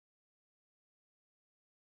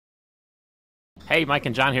Hey, Mike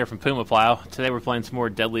and John here from Puma Plow. Today we're playing some more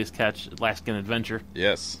Deadliest Catch Alaskan Adventure.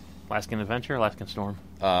 Yes. Alaskan Adventure, Alaskan Storm.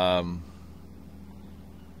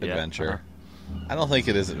 Adventure. I don't think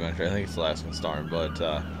it is Adventure. I think it's Alaskan Storm, but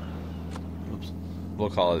Oops. we'll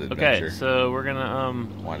call it Adventure. Okay, so we're gonna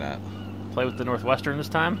Why not? play with the Northwestern this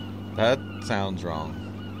time, That sounds wrong.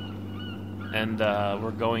 and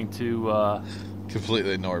we're going to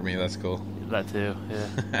Completely ignore me. That's cool. that too.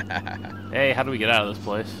 Yeah. Hey, how do we get out of this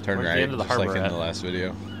place? Turn Where's right, the end of the just harbor like in at? the last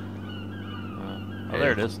video. Oh,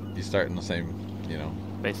 there it is. You start in the same,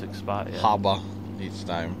 Basic spot. Yeah. haba each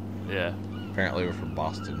time. Yeah. Apparently we're from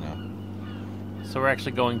Boston now. So we're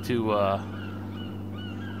actually going to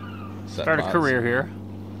Set start a pods. career here.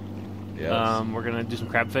 Yes. We're gonna do some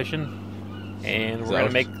crab fishing, and Is we're that gonna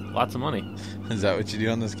what- make lots of money. Is that what you do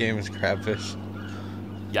on this game? Is crabfish?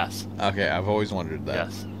 Yes. Okay, I've always wondered that.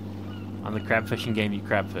 Yes. On the crab fishing game, you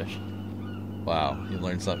crab fish. Wow, you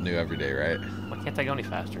learn something new every day, right? Why can't I go any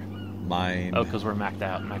faster? Mind. Oh, because we're maxed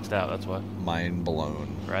out. Maxed out. That's what. Mind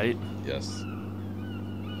blown. Right. Yes.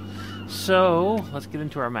 So let's get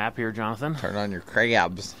into our map here, Jonathan. Turn on your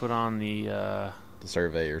crabs. Put on the The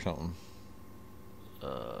survey or something.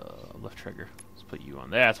 left trigger. Let's put you on.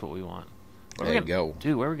 That's what we want. Where There we you gonna, go.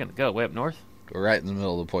 Dude, where are we gonna go? Way up north? We're right in the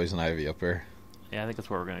middle of the poison ivy up there. Yeah, I think that's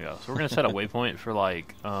where we're gonna go. So we're gonna set a waypoint for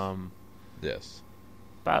like Yes.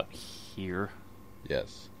 about here.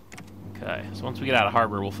 Yes. Okay. So once we get out of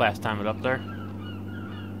harbor, we'll fast time it up there.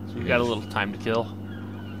 So we've got a little time to kill.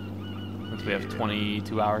 Since we have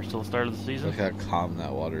 22 hours till the start of the season. Look how calm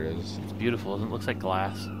that water is. It's beautiful, isn't it? Looks like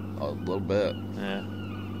glass. A little bit. Yeah.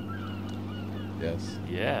 Yes.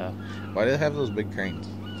 Yeah. Why do they have those big cranes?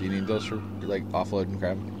 Do you need those for like offloading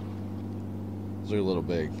crab? Those are a little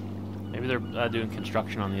big. Maybe they're doing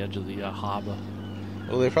construction on the edge of the harbor.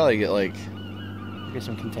 Well, they probably get like Get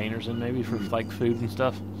some containers in maybe for like food and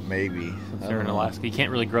stuff. maybe. Since I they're don't in know. Alaska. You can't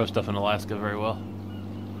really grow stuff in Alaska very well.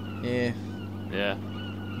 Yeah. Yeah.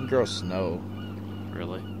 You can grow snow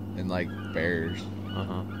Really. and like bears.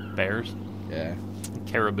 Uh-huh. Bears. Yeah.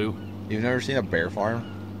 Caribou. You've never seen a bear farm?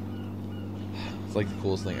 It's like the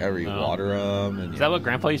coolest thing ever. You No. water them and Is that what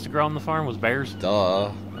Grandpa used to grow on the farm? Was bears? duh.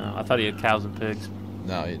 Oh, I thought he had cows and pigs.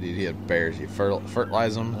 No, he had bears. You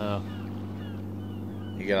fertilize them. Oh,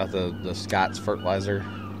 You get out the Scott's fertilizer.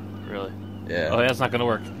 really? Yeah. Oh, that's not going to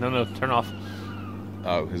work. No, turn off.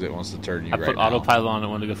 Oh, because it wants to turn you I right put now. autopilot on it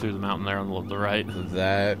when to go through the mountain there on the right.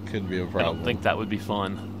 That could be a I problem. don't think that would be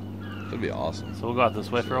fun. Could be awesome. So we'll go out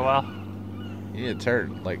this way for a while. You need to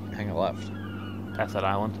turn, like, hang a left. Past that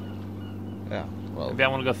island. Yeah. Well, Maybe I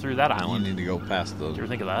want to go through that you island. need to go past Did those. you ever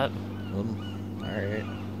think of that? Alright.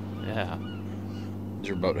 Yeah. Does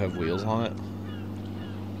your boat have wheels on it?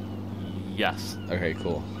 Yes. Okay,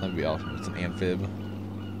 cool. That'd be awesome. It's an amphib.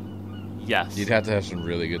 Yes. You'd have to have some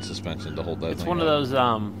really good suspension to hold that It's thing one of up. those,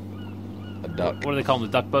 A duck. what do they call them,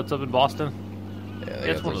 the duck boats up in Boston? Yeah, they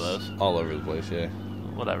It's got one of those. all over the place, yeah.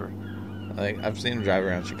 Whatever. I think I've seen them drive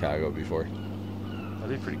around Chicago before.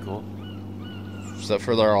 That'd be pretty cool. Except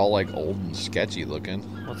for they're all, like, old and sketchy looking.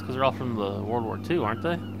 Well, it's because they're all from the World War II, aren't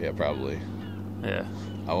they? Yeah, probably. Yeah.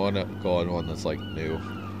 I want to go on one that's, like, new.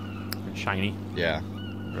 And shiny. Yeah.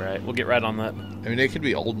 Right. We'll get right on that. I mean, it could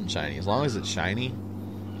be old and shiny. As long as it's shiny,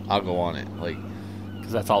 I'll go on it. Like,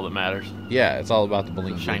 Because that's all that matters. yeah, it's all about the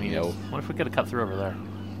bling The bling, yo. shininess. What if we could have cut through over there?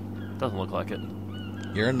 Doesn't look like it.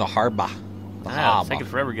 You're in the harbor. The It's harbor. taking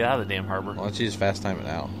forever to get out of the damn harbor. Why don't you just fast time it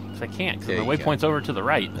out? Because I can't, because Yeah, the you waypoint's over to the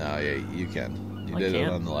right. No, yeah, you can. You I did it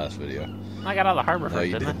can't. on the last video. I got out of the harbor No, first,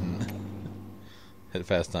 you didn't didn't. Hit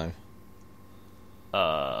fast time.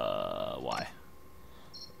 Why?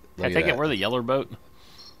 Look I at take it that. we're the yellow boat?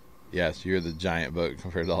 Yes, you're the giant boat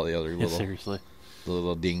compared to all the other Yeah, little, seriously. the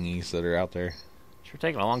little dinghies that are out there. Sure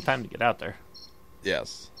taking a long time to get out there.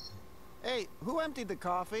 Yes. Hey, who emptied the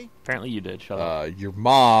coffee? Apparently you did. Shut up. Your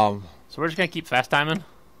mom. So we're just going to keep fast timing?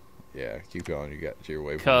 Yeah, keep going. You got your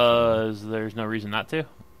waypoint. Because there's no reason not to.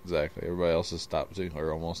 Exactly. Everybody else has stopped too,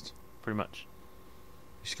 or almost. Pretty much.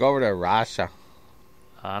 You should go over to Russia.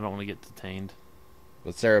 I don't want to get detained.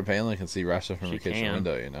 But Sarah Palin can see Russia from She her kitchen can.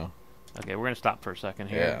 window, you know. Okay, we're going to stop for a second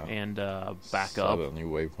here Yeah. and back Set up. a new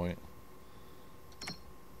waypoint.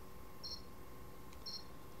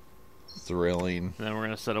 Thrilling. And then we're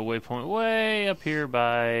going to set a waypoint way up here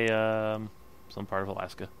by some part of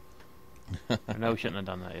Alaska. Or no, we shouldn't have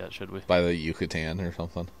done that yet, should we? By the Yucatan or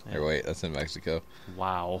something. Yeah. Or wait, that's in Mexico.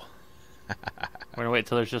 Wow. We're going to wait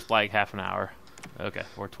till there's just like half an hour. Okay,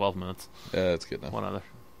 or 12 minutes. Yeah, that's good enough. One other.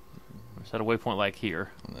 We'll set a waypoint like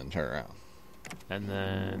here. And then turn around. And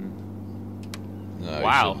then... No,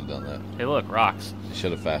 Wow. you shouldn't have done that. Hey, look, rocks. You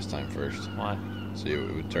should have fast time first. Why? So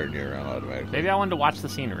it would turn you around automatically. Maybe I wanted to watch the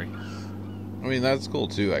scenery. I mean, that's cool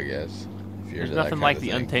too, I guess. If you're There's into that nothing kind like of the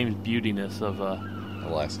thing. untamed beautiness of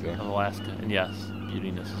Alaska. Alaska. And yes,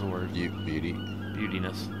 beautiness is a word. Beauty.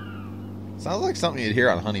 Beautiness. Sounds like something you'd hear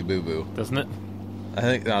on Honey Boo Boo. Doesn't it? I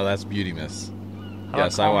think, no, that's Beauty Miss. How do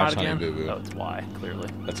Yes, call I them watched out Honey again? Boo Boo. Oh, it's Y, clearly.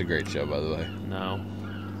 That's a great show, by the way. No.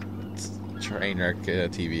 It's train wreck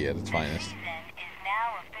TV at its finest.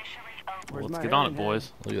 Let's get on it,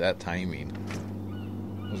 boys. Look at that timing.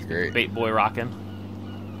 That was great. Bait boy rocking.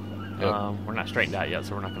 Yep. We're not straightened out yet,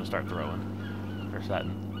 so we're not going to start throwing or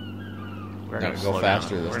setting. We're No, going to go slow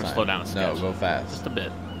faster down. this We're going to time. slow down a sketch. No, go fast. Just a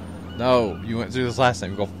bit. No, you went through this last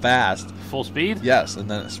time. You go fast. Full speed? Yes, and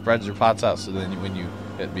then it spreads your pots out. So then when you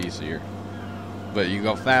hit B, so you're. But you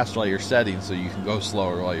go fast while you're setting, so you can go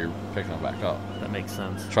slower while you're picking them back up. That makes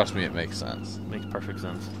sense. Trust me, it makes sense. Makes perfect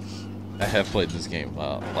sense. I have played this game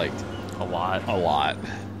like A lot. a lot.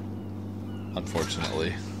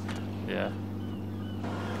 Unfortunately, Yeah.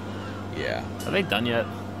 yeah. Are they done yet?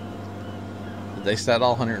 Did they set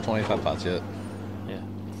all 125 pots yet? Yeah.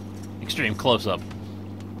 Extreme close up.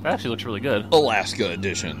 That actually looks really good. Alaska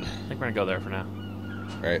edition, I think we're going to go there for now.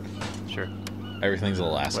 right? Sure. Everything's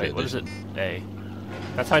Alaska Wait, what is edition. it? A.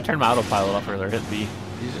 That's how I turned my autopilot off earlier. Hit B.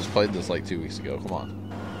 You just played this like 2 weeks ago. Come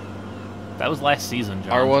on. That was last season,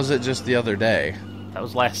 John. Or was it just the other day? That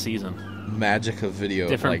was last season. Magic of video,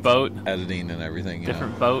 Different like, boat. editing and everything. You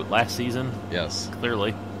Different boat last season, know? Yes,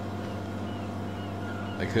 clearly.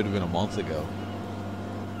 it could have been a month ago.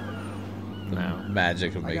 The No.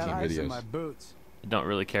 magic of I making got ice in videos. my boots. I don't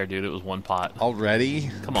really care, dude. It was one pot. Already,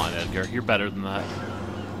 Come on, Edgar. You're better than that.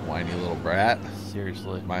 whiny little brat.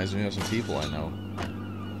 Seriously. Reminds me of some people I know.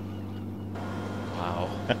 Wow.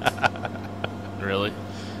 Really?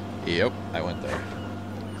 Yep, I went there.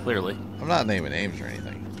 Clearly. I'm not naming names or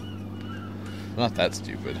anything. I'm not that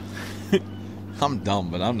stupid. I'm dumb,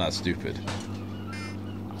 but I'm not stupid.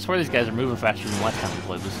 I swear these guys are moving faster than the last time we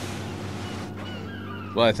played this.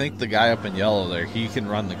 Well, I think the guy up in yellow there, he can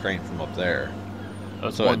run the crane from up there. Oh,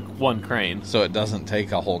 it's So one crane. So it doesn't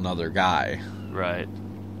take a whole nother guy. Right.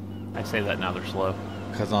 I say that now they're slow.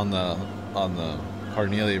 Because on the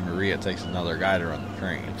Cornelia Marie, it takes another guy to run the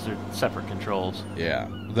crane. Because they're separate controls. Yeah,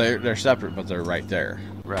 they're separate, but they're right there.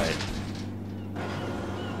 Right.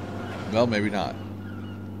 Well, maybe not.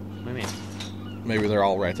 What do you mean? Maybe they're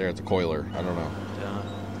all right there at the coiler. I don't know.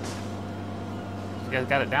 You guys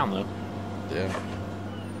got it down, though. Yeah.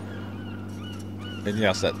 And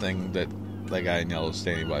yes, that thing that guy in yellow is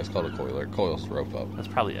standing by is called a coiler. It coils the rope up. That's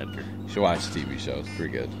probably Edgar. You should watch the TV show. It's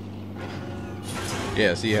pretty good.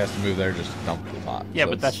 Yeah, so he has to move there just to dump the pot. Yeah, So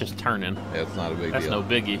but it's- that's just turning. Yeah, it's not a big That's deal. no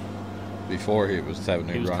biggie. Before he was having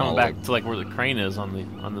to He was run coming all the way back to like where the crane is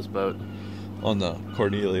on this boat. on the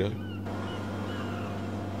Cornelia.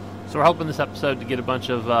 So we're hoping this episode to get a bunch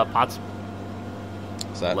of pots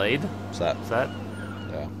Set. laid, Set. set,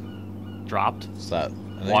 Yeah. dropped, Set.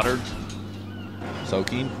 I think- watered,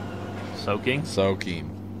 Soaking. soaking, Soaking.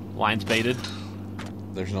 lines baited.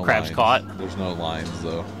 There's no Crabs lines. caught. There's no lines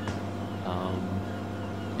though. Um,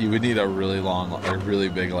 You would need a really long, a really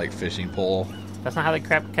big like fishing pole. that's not how they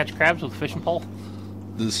catch crabs with a fishing pole,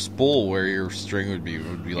 The spool where your string would be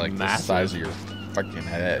like Massive. the size of your fucking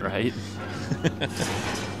head. right?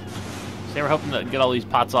 So we're hoping to get all these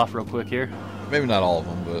pots off real quick here. Maybe not all of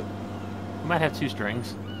them, but We might have 2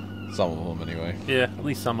 strings. some of them anyway. Yeah, at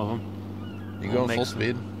least some of them. You We'll going make full some-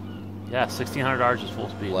 speed? Yeah, 1,600 R's is full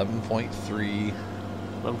speed. 11.3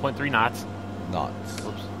 11.3 knots. knots.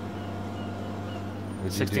 Whoops. What'd you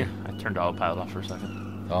 16. do? I turned autopilot off for a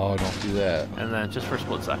second. Oh, don't do that. And then just for a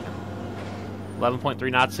split second. 11.3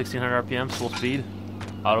 knots, 1,600 RPMs, full speed.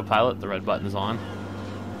 Autopilot, the red button is on.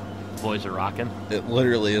 Boys are rocking. It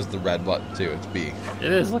literally is the red button too. It's B.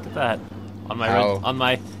 It is, look at that. On my How- on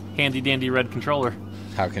my handy dandy red controller.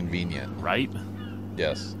 How convenient. Right?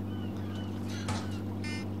 Yes.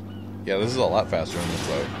 Yeah, this is a lot faster on this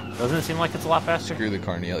boat. Doesn't it seem like it's a lot faster? Screw the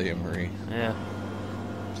Cornelia Marie. Yeah.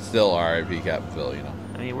 Still RIP Captain Phil, you know.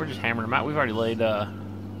 I mean, we're just hammering them out. We've already laid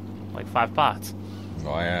like 5 pots.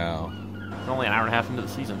 Wow. It's only an hour and a half into the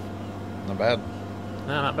season. Not bad.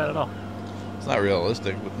 No, not bad at all. It's not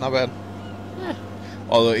realistic, but not bad. Eh.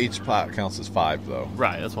 Although each pot counts as 5, though.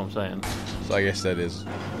 Right, that's what I'm saying. So I guess that is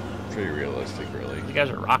pretty realistic, really. You guys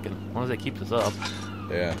are rocking. As long as they keep this up,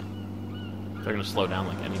 Yeah, they're going to slow down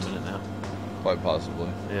like any minute now. quite possibly.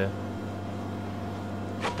 Yeah.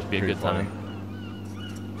 It'd be a Pretty good funny. time.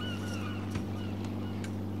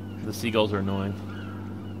 The seagulls are annoying.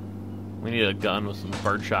 We need a gun with some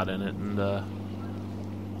birdshot in it, and Well,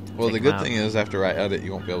 take the 'em good out. thing is after I edit,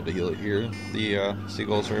 you won't be able to hear the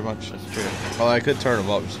seagulls very much. That's true. Well, I could turn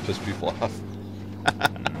them up just to piss people off.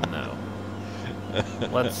 No.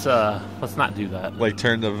 Let's not do that. Like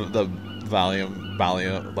turn the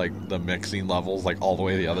volume, like the mixing levels, like all the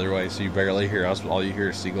way the other way, so you barely hear us. But all you hear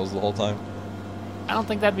is seagulls the whole time. I don't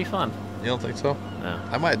think that'd be fun. You don't think so? No.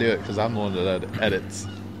 I might do it because I'm the one that edits.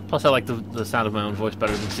 Plus, I like the sound of my own voice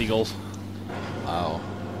better than seagulls. Wow.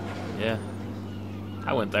 Yeah.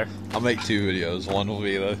 I went there. I'll make 2 videos. One will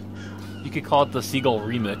be the... You could call it the seagull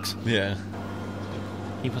remix. Yeah.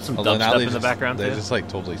 You put some Although now dubstep in the background they too. just like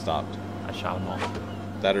totally stopped. I shot them all.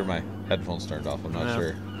 That or my headphones turned off. I'm not No.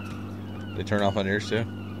 sure. They turn off on yours too?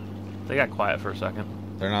 They got quiet for a second.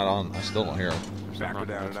 They're not on. I still don't hear them. Back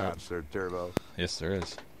down and out, sir, Turbo. Yes, there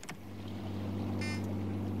is.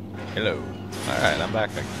 Hello. Alright, I'm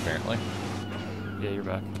back apparently. Yeah, you're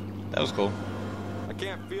back. That was cool. I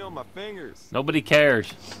can't feel my fingers. Nobody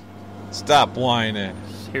cares. Stop whining.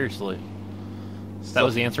 Seriously. That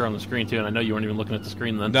was the answer on the screen too, and I know you weren't even looking at the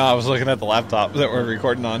screen then. No, I was looking at the laptop that we're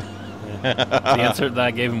recording on. The answer that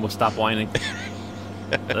I gave him was stop whining.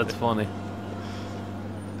 That's funny.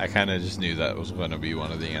 I kind of just knew that was going to be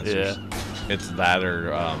one of the answers. Yeah. It's that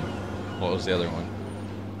or, what was the other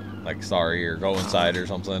one? Like, sorry, or go inside or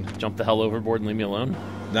something. Jump the hell overboard and leave me alone.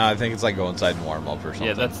 No, I think it's like go inside and warm up or something.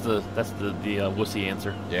 Yeah, that's the wussy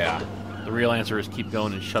answer. Yeah. The real answer is keep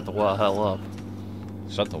going and shut the hell up.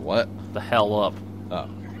 Shut the what? The hell up. Oh, okay.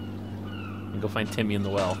 And go find Timmy in the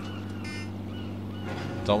well.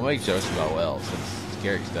 Don't make jokes about wells. It's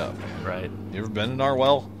scary stuff, man. Right. You ever been in our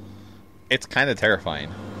well? It's kind of terrifying.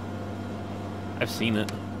 I've seen it.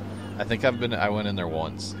 I think I went in there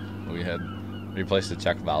once. We had replaced the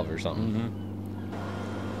check valve or something.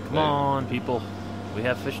 Mm-hmm. Come on, people. We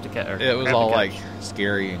have fish to catch. It was all like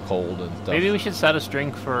scary and cold and stuff. Maybe we should set a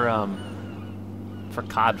string for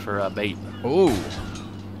cod for bait. Ooh,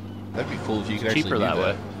 that'd be cool if you could actually Cheaper do that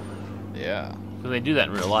way. Yeah. Because they do that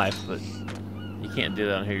in real life, but you can't do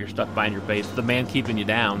that on here. You're stuck buying your bait. It's the man keeping you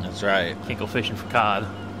down. That's right. Can't go fishing for cod.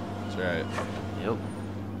 That's right. Yep.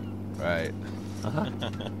 Right. Uh-huh.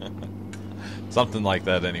 Something like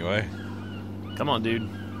that anyway. Come on, dude.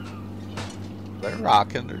 They're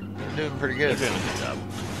rocking. They're doing pretty You're good. doing a good job.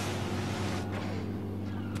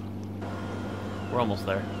 We're almost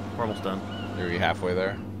there. We're almost done. Are we halfway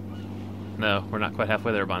there? No, we're not quite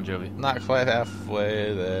halfway there, Bon Jovi. Not quite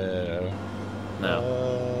halfway there.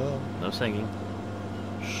 No. No singing.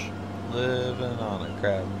 Living on a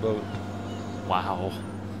crab boat. Wow.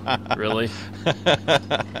 Really?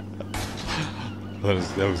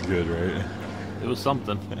 That was good, right? It was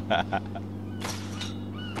something.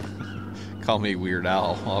 Call me Weird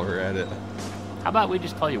Al while we're at it. How about we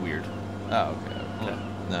just call you weird? Oh, okay. Okay.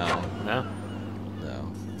 No. No?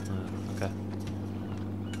 No. Okay.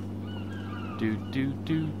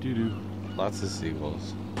 Do. Lots of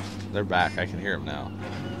seagulls. They're back. I can hear them now.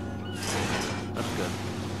 That's good.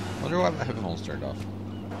 Wonder why my headphones turned off.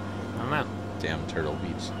 I don't know. Damn Turtle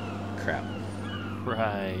Beach. Crap.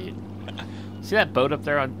 Right. See that boat up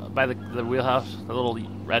there by the wheelhouse? The little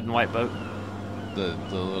red and white boat? The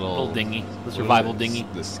Little dinghy. The what is survival it? dinghy.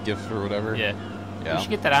 The skiff or whatever. Yeah. Yeah. We should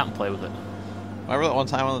get that out and play with it. Remember that one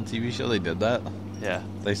time on the TV show they did that? Yeah.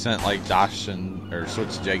 They sent like Josh or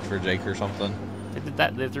switched Jake for Jake or something. They did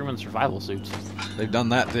that. They threw him in survival suits. They've done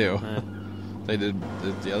that too. Yeah. They did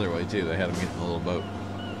it the other way too. They had them get in the little boat.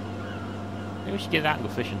 Maybe we should get out and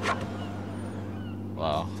go fishing.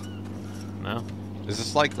 Wow. No? Is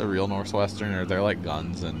this like the real Northwestern, or are there like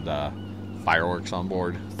guns and fireworks on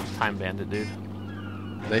board? Time bandit, dude.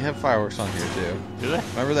 They have fireworks on here too. Do they?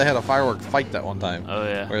 Remember they had a firework fight that one time Oh,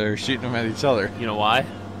 yeah. where they were shooting them at each other. You know why?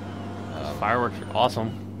 Fireworks are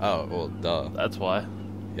awesome. Oh, well, duh. That's why.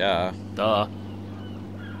 Yeah. Duh.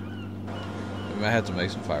 We might have to make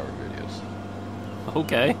some firework videos.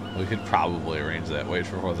 Okay. We could probably arrange that. Wait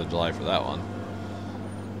for 4th of July for that one.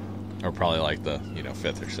 Or probably like the,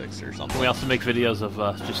 5th or 6th or something. Can we also make videos of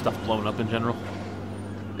just stuff blowing up in general?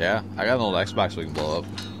 Yeah, I got an old Xbox we can blow up.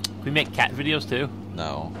 Can we make cat videos too?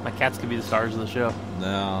 No. My cats could be the stars of the show.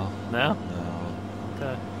 No. No? No.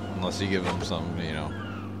 Okay. Unless you give them some,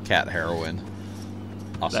 cat heroin.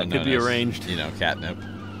 Also That could known be as, arranged. Catnip.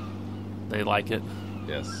 They like it.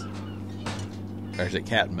 Yes. Or is it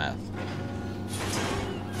cat meth?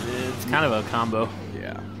 It's kind of a combo.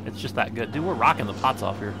 Yeah. It's just that good. Dude, we're rocking the pots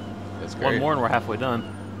off here. That's great. One more and we're halfway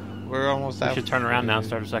done. We're almost We halfway. should turn around now and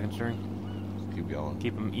start a second string. Keep going.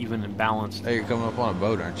 Keep them even and balanced. Hey, you're coming up on a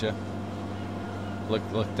boat, aren't you?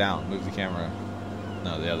 Look down. Move the camera.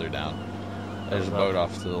 No, the other down. There's a boat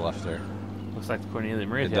off to the left there. Looks like the Cornelia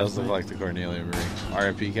Marie. It does look like the Cornelia Marie.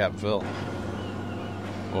 R.I.P. Captain Phil.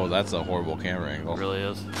 Whoa, that's a horrible camera angle. It really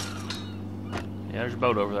is. Yeah, there's a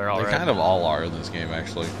boat over there They already. kind of all are in this game,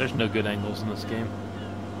 actually. There's no good angles in this game.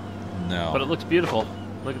 No. But it looks beautiful.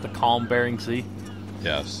 Look at the calm Bering Sea.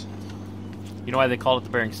 Yes. You know why they called it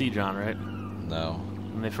the Bering Sea, John, right? No.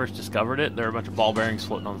 When they first discovered it, there were a bunch of ball bearings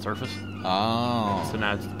floating on the surface. Oh. So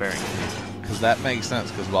now it's the Bering Sea. Because that makes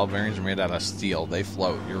sense, because ball bearings are made out of steel. They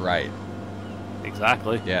float. You're right.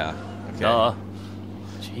 Exactly. Yeah. Okay. Duh.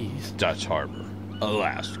 Jeez. Dutch Harbor,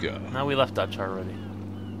 Alaska. Now we left Dutch already.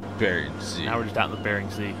 Bering Sea. Now we're just out in the Bering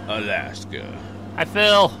Sea. Alaska. Hi,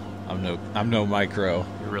 Phil. I'm no micro.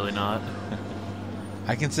 You're really not.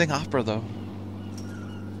 I can sing opera though.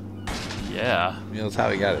 Yeah. You know, that's how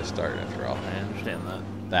we got it started after all. I understand that.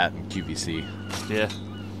 That and QVC. Yeah.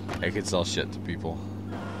 I could sell shit to people.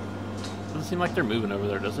 Doesn't seem like they're moving over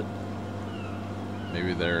there, does it?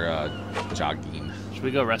 Maybe they're jogging. Should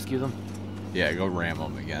we go rescue them? Yeah, go ram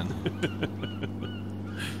them again.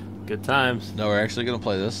 Good times. No, we're actually gonna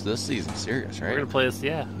play this season. Serious, right? We're gonna play this,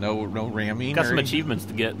 yeah. No ramming. Got or some anything? achievements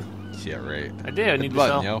to get. Yeah, right. I do. I need to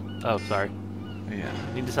button, sell. yo. Oh, sorry. Yeah.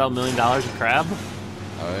 Need to sell $1 million of crab.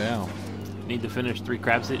 Oh yeah. Need to finish 3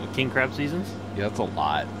 king crab seasons. Yeah, that's a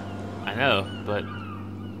lot. I know, but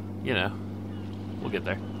you know, we'll get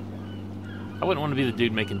there. I wouldn't want to be the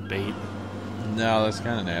dude making bait. No, that's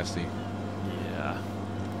kind of nasty. Yeah.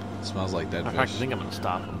 It smells like dead In fact, I fish. think I'm gonna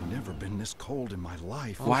stop him. Never been this cold in my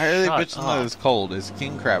life. Why are they shut bitching that up. it's cold? It's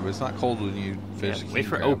king crab. It's not cold when you fish Yeah, king wait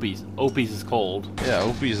for crab. Opies. Opies is cold. Yeah,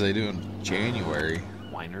 Opies they do in January.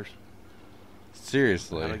 Whiners.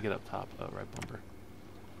 Seriously. How do I get up top? Oh, right bumper.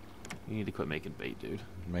 You need to quit making bait, dude.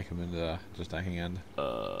 Make them into just a hand.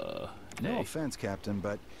 No Hey. offense, Captain,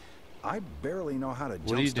 but I barely know how to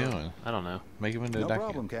What are you jumpstart. doing? I don't know. Make them into No a deck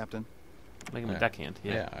problem, Captain. Make him a Yeah. deckhand.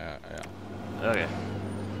 Yeah. Yeah. Yeah. Okay.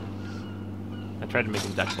 I tried to make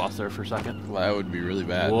him deck boss there for a second. Well, that would be really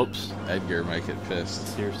bad. Whoops. Edgar might get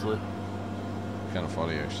pissed. Seriously. Kind of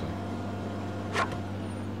funny, actually.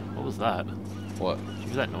 What was that? What? Did you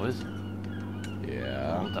hear that noise? I don't know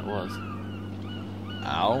Yeah. what that was.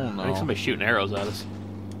 I don't I think know. somebody's shooting arrows at us.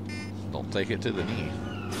 Don't take it to the knee.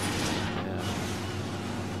 Yeah.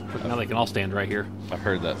 Look, now they can all stand right here. I've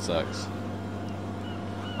heard that sucks.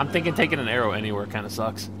 I'm thinking taking an arrow anywhere kind of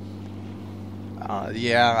sucks.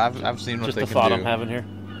 Yeah, I've seen what Just they the can thought do. I'm having here.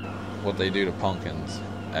 What they do to pumpkins,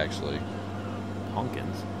 actually.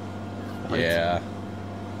 Pumpkins. What? Yeah.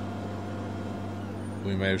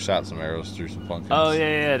 We may have shot some arrows through some pumpkins. Oh,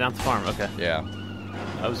 yeah, down at the farm. Okay. Yeah.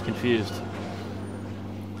 I was confused.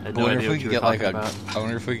 I had no I wonder idea if we what you could were get like talking a. about. I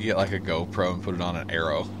wonder if we could get like a GoPro and put it on an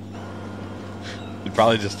arrow. It'd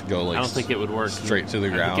probably just go like. I don't think it would work. straight to the I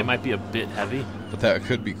ground. think it might be a bit heavy. But that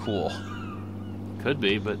could be cool. Could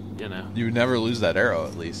be, but you know. You would never lose that arrow,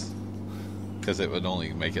 at least, because it would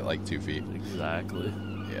only make it like 2 feet. Exactly.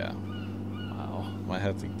 Yeah. Wow. Might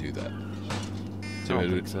have to do that. I Too don't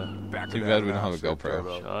bad, think so. Back too her bad down we a don't have a notch there, GoPro.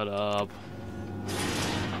 Turbo. Shut up.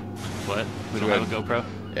 What? We Too don't have bad. a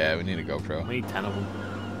GoPro? Yeah, we need a GoPro. We need 10 of them.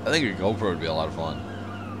 I think a GoPro would be a lot of fun.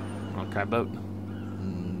 On a crab boat?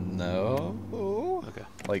 No. Okay.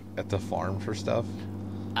 Like at the farm for stuff.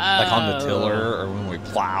 Like on the tiller or when we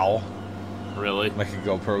plow. Really? Make a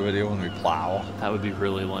GoPro video when we plow. That would be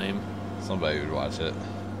really lame. Somebody would watch it.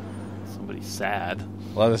 Somebody's sad.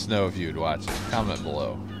 Let us know if you would watch it. Comment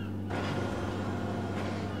below.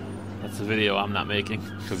 That's the video I'm not making.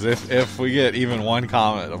 Because if we get even one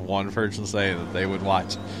comment of one person saying that they would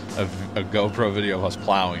watch a GoPro video of us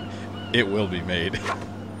plowing, it will be made.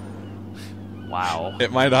 Wow.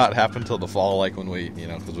 It might not happen till the fall, like when we,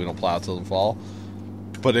 because we don't plow till the fall,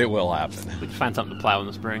 but it will happen. We can find something to plow in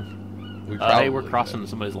the spring. We Hey, we're probably crossing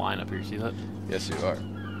somebody's line up here. See that? Yes, you are.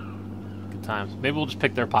 Good times. Maybe we'll just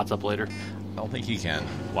pick their pots up later. I don't think you can.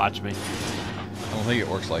 Watch me. I don't think it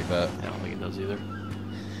works like that. I don't think it does either.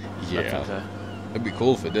 Yeah. That's okay. It'd be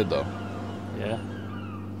cool if it did, though. Yeah?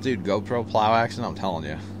 Dude, GoPro plow action, I'm telling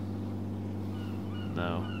you.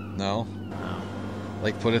 No. No? No.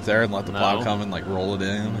 Like, put it there and let the plow No. come and, like, roll it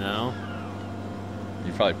in. No.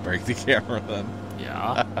 You'd probably break the camera then.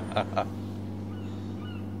 Yeah.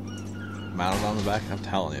 Mount it on the back, I'm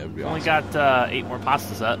telling you, it'd be We only awesome. got 8 more pots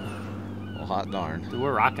to set. Well, hot darn. Dude,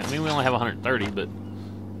 we're rocking. I mean, we only have 130, but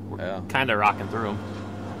we're Yeah. kind of rocking through them.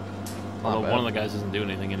 Not Although bad. one of the guys isn't doing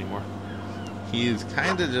anything anymore. He's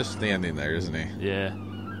kind of just standing there, isn't he? Yeah.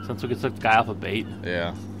 Since we took the guy off a bait,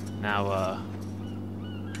 Yeah. now,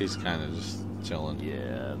 He's kind of just chilling.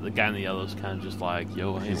 yeah, the guy in the yellow's kind of just like,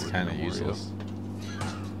 yo, I ain't He's working kind of no more, yo. useless.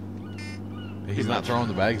 He's not throwing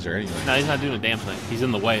the bags or anything. No, he's not doing a damn thing. He's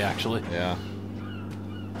in the way, actually. Yeah.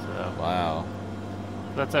 So, Wow.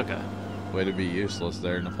 that's okay. Way to be useless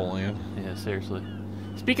there, Napoleon. Yeah, seriously.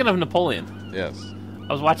 Speaking of Napoleon, Yes.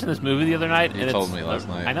 I was watching this movie the other night. You and told it's, me last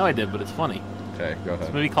night. I know I did, but it's funny. Okay, go It's a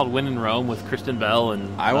ahead. movie called When in Rome with Kristen Bell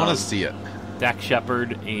and I want to see it. Dak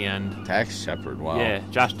Shepard and Dax Shepard. Wow. yeah,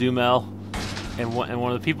 Josh Duhamel, and one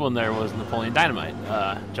of the people in there was Napoleon Dynamite,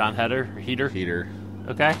 John Heater. Peter.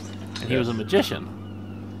 Okay, and he was a Yes. magician.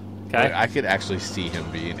 Okay, I could actually see him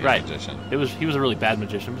being a right. magician. He was a really bad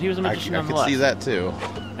magician, but he was a I magician could nonetheless. see that too.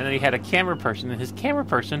 And then he had a camera person, and his camera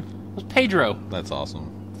person was Pedro. That's awesome.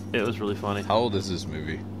 It was really funny. How old is this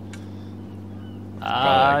movie?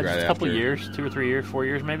 Probably Just right a couple after. years, 2 or 3 years, 4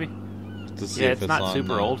 years maybe. To see Yeah, if it's not on,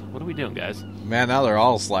 super old. What are we doing, guys? Man, now they're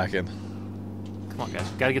all slacking. Come on, guys.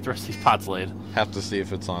 Got to get the rest of these pots laid. Have to see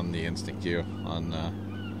if it's on the instant queue on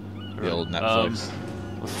the old Netflix.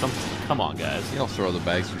 Come on, guys. You don't throw the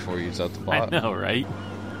bags before you use out the I pot. know, right?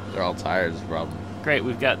 They're all tired. Is the problem. Great,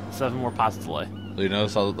 we've got 7 more pots to lay. You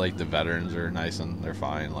notice how like the veterans are nice and they're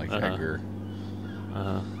fine, like Edgar.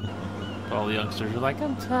 But all the youngsters are like,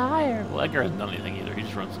 I'm tired. Well, Edgar hasn't done anything either. He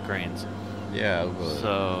just runs the cranes. Yeah, but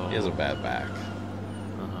So- he has a bad back.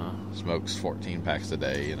 Uh-huh. Smokes 14 packs a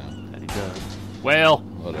day. You know, That he does. Well,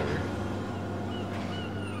 whatever.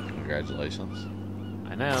 Congratulations.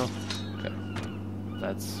 I know. Okay,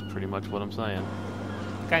 That's pretty much what I'm saying.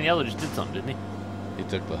 The guy in yellow just did something, didn't he? he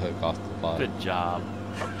took the hook off the pot. Good job.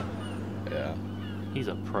 Yeah, He's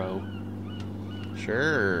a pro.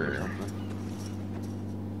 sure.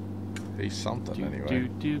 He's something anyway.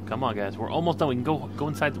 Come on, guys. We're almost done. We can go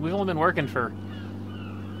inside. We've only been working for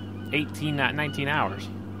 18, 19 hours.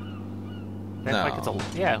 That's No. like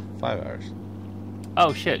it's yeah. 5 hours.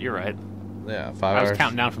 Oh, shit. You're right. Yeah, 5 I hours. was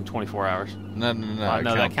counting down from 24 hours. No. Oh, it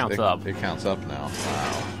no, that counts up. It counts up now.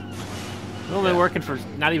 Wow. We've only been Yeah. working for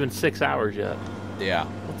not even 6 hours yet. Yeah.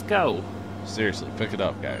 Let's go. Seriously, pick it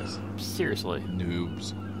up, guys. Seriously.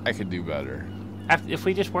 Noobs. I could do better. If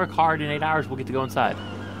we just work hard in 8 hours, we'll get to go inside.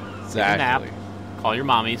 Exactly. Take a nap. Call your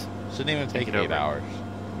mommies. Shouldn't even take it 8 over. hours.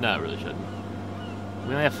 No, it really shouldn't.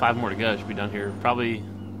 We only have 5 more to go. Should be done here probably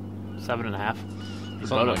 7.5. There's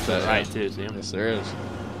Something boat up like to that, the yeah. right too. See 'em? Yes, there is.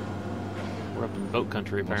 We're up in boat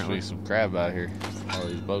country Must apparently. be some crab out here. All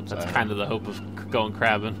these boats That's out kind of the hope of going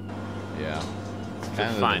crabbing. here. Yeah. To Kind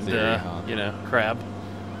of find, the theory, huh? you know, crab.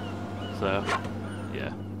 So,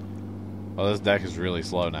 yeah, Well, this deck is really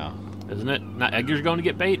slow now. isn't it? Not Edgar's going to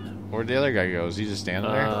get bait. Where'd the other guy go? Is he just standing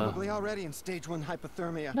there? Probably already in stage 1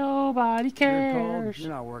 hypothermia. Nobody You're cold. cares. You're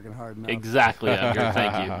not working hard enough. Exactly, Edgar.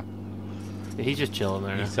 Thank you. Yeah, he's just chilling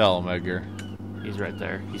there. You tell him, Edgar. He's right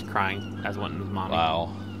there. He's crying as one his mommy. Wow.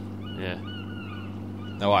 Yeah.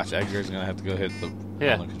 Now watch, Edgar's gonna have to go hit the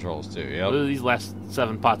Yeah. on the controls too. Well, Yep. these last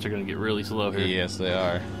 7 pots are going to get really slow here. Yes, they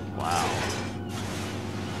are. Wow.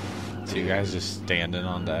 2 guys just standing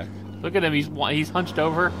on deck. Look at him. He's hunched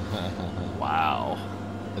over. Wow.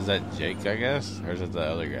 Is that Jake, I guess? Or is it the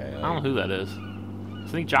other guy? I don't know who that is. I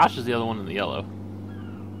think Josh is the other one in the yellow.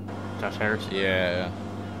 Josh Harris. Yeah,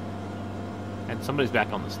 And somebody's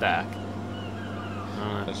back on the stack.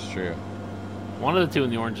 that's true. One of the 2 in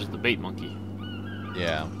the orange is the bait monkey.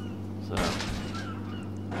 Yeah. So,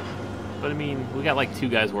 but I mean, we got like 2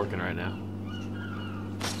 guys working right now,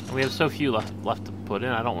 and we have so few left to put in.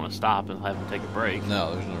 I don't want to stop and have them take a break.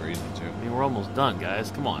 No, there's no reason to. I mean, we're almost done, guys.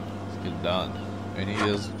 Come on. Let's get it done. And he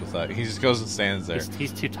is pathetic. He just goes and stands there.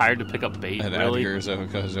 He's too tired to pick up bait. And Really? Edgar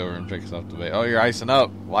goes over and picks up the bait. Oh, you're icing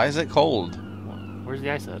up. Why is it cold? Where's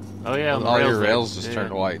the ice at? Oh yeah, on the All your there. rails just Yeah.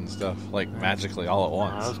 turned white and stuff, like magically all at Oh,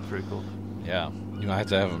 once. that was pretty cool. Yeah, you might have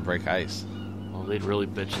to have them break ice. Well, they'd really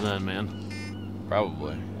bitch then, man.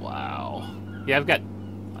 Probably. Wow. Yeah, I've got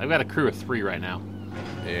a crew of 3 right now.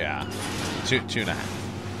 Yeah. Two and a half.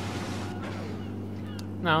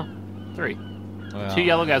 No, 3. Well, 2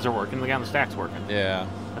 yellow guys are working. The guy on the stack's working. Yeah.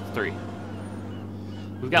 That's 3.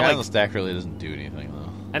 We've The got guy like on the stack really doesn't do anything though.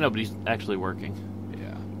 I know, but he's actually working.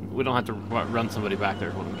 Yeah. We don't have to run somebody back there.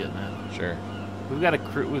 Is what I'm getting at. Sure. We've got a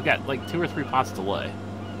crew. We've got like 2 or 3 pots to lay.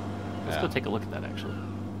 Let's Yeah. go take a look at that. Actually.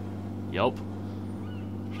 Yelp.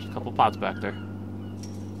 There's a couple pots back there.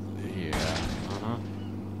 Yeah. Uh-huh.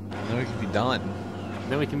 And then we can be done.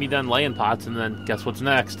 Then we can be done laying pots, and then guess what's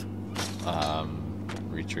next?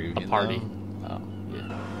 Retrieving A party. them. Oh.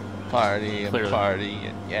 Yeah, Party and Clearly. party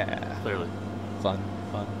and yeah. clearly. Fun.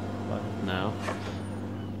 No.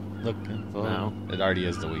 Looking forward. No. It already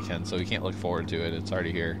is the weekend, so we can't look forward to it. It's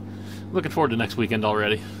already here. Looking forward to next weekend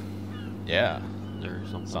already. Yeah. Or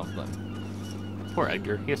something. Something. Poor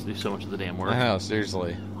Edgar. He has to do so much of the damn work. I know,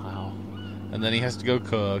 seriously. Wow. And then he has to go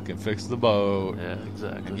cook and fix the boat Yeah,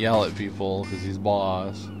 exactly. and yell at people because he's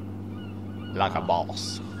boss. Like a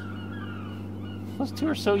boss. Those 2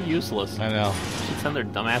 are so useless. I know. Should send their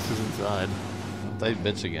dumbasses inside. If they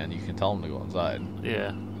bitch again, you can tell them to go inside.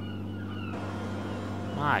 Yeah.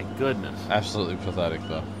 My goodness. Absolutely pathetic,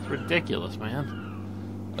 though. It's ridiculous,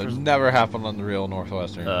 man. It would never happen on the real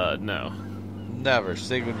Northwestern. No. Never.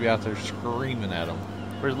 Sig would be out there screaming at them.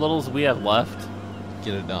 For as little as we have left,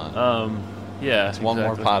 Get it done. yeah. It's one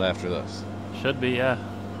more pot after this. Should be, yeah.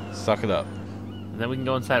 Suck it up. And then we can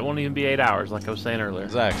go inside. It won't even be 8 hours, like I was saying earlier.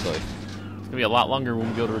 Exactly. It's gonna be a lot longer when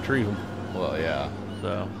we go to retrieve them. Well, yeah.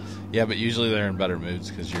 So. Yeah, but usually they're in better moods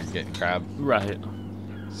because you're getting crab. Right.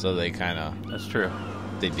 So they kind of... That's true.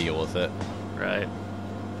 They deal with it. Right.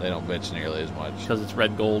 They don't bitch nearly as much. Because it's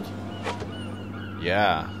red gold.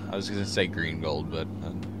 Yeah. I was going to say green gold, but...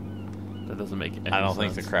 That doesn't make any sense. I don't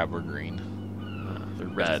think the crab are green. They're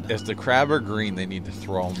red. If the crab are green, they need to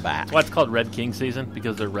throw them back. That's why it's called Red King season,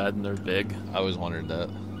 because they're red and they're big. I always wondered that.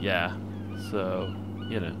 Yeah. So,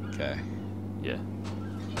 you know. Okay. Yeah.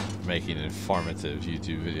 Making informative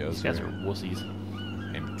YouTube videos. These guys are wussies.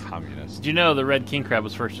 And communists. Did you know the red king crab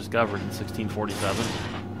was first discovered in 1647?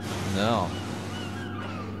 No.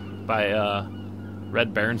 By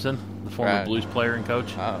Red Berenson, the former Right. blues player and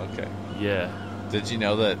coach. Oh, okay. Yeah. Did you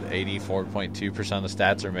know that 84.2% of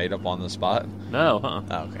stats are made up on the spot? No, huh?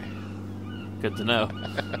 Oh, okay. Good to know.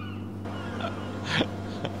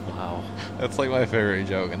 Wow. That's like my favorite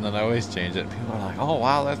joke, and then I always change it. People are like, oh,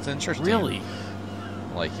 wow, that's interesting. Really?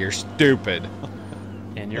 I'm like, you're stupid.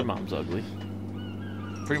 And your mom's ugly.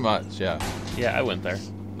 Pretty much, yeah. Yeah, I went there.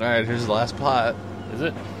 All right, here's the last pot. Is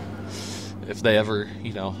it? If they ever,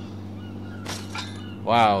 you know.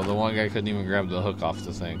 Wow, the one guy couldn't even grab the hook off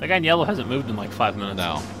the thing. That guy in yellow hasn't moved in like 5 minutes.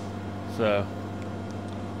 No. So,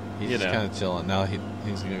 He's you just know. kind of chilling. Now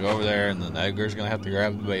he's going to go over there, and then Edgar's going to have to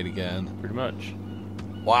grab the bait again. pretty much.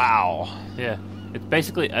 Wow. Yeah. It's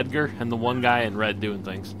basically Edgar and the one guy in red doing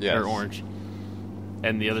things. Yes. Or orange.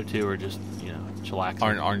 And the other two are just, you know, chillaxing.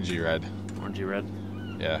 Orangey red. Orangey red.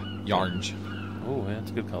 Yeah. Yarnge. Oh, yeah,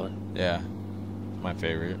 it's a good color. Yeah. My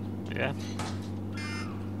favorite. Yeah.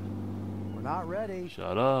 We're not ready.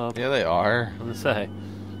 Shut up. Yeah, they are. I was going to say.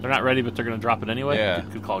 They're not ready, but they're going to drop it anyway? Yeah.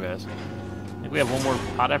 Good call, guys. I think we have one more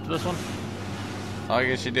pot after this one. Oh, I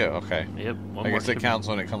guess you do. Okay. Yep. One I more guess it should- counts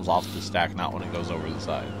when it comes off the stack, not when it goes over the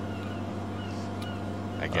side.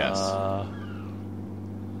 I guess.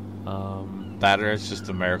 That or it's just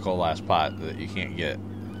a miracle last pot that you can't get.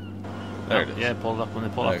 There it is. Yeah, pull it up when they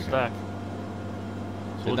pull off the Okay. stack.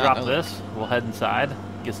 So we'll Did not drop know this. We'll head inside.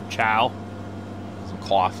 Get some chow. Some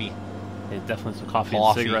coffee. Yeah, definitely some coffee,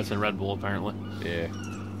 Coffee. and cigarettes and Red Bull, apparently. Yeah.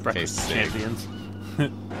 Breakfast Tastes sick. champions. Yeah.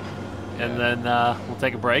 And then we'll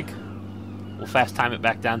take a break. We'll fast time it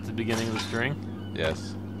back down to the beginning of the string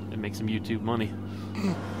Yes. and make some YouTube money.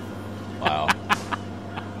 Wow.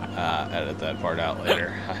 Edit that part out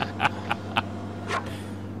later.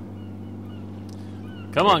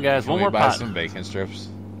 Come on, guys. Can One we more buy pot. some bacon strips?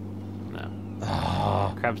 No.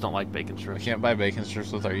 Oh, Crabs don't like bacon I strips. can't buy bacon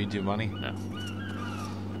strips with our YouTube money? No.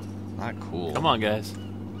 Not cool. Come on, guys.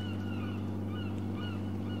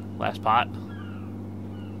 Last pot.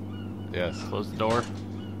 Yes. Close the door.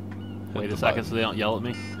 Wait the a second button. so they don't yell at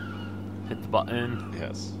me. Hit the button.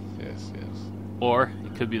 Yes. Yes. Yes. Or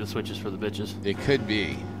it could be the switches for the bitches. It could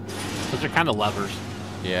be. Because they're kind of levers.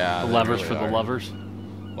 Yeah. The they levers really for are. the lovers.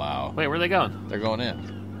 Wow. Wait, where are they going? They're going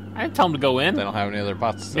in. I didn't tell them to go in. They don't have any other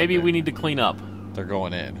pots. to set Maybe there. we need to clean up. They're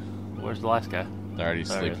going in. Where's the last guy? They're already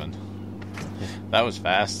There he is. sleeping. That was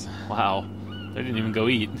fast. Wow. They didn't even go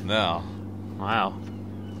eat. No. Wow.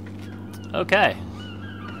 Okay.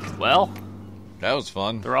 Well, That was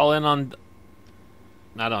fun. they're all in on...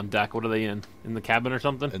 Not on deck. What are they in? In the cabin or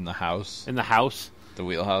something? In the house. In the house. The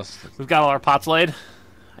wheelhouse. We've got all our pots laid.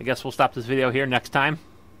 I guess we'll stop this video here. Next time,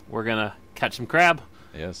 we're going to catch some crab.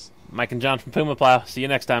 Yes. Mike and John from Puma Plow. See you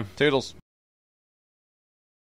next time. Toodles.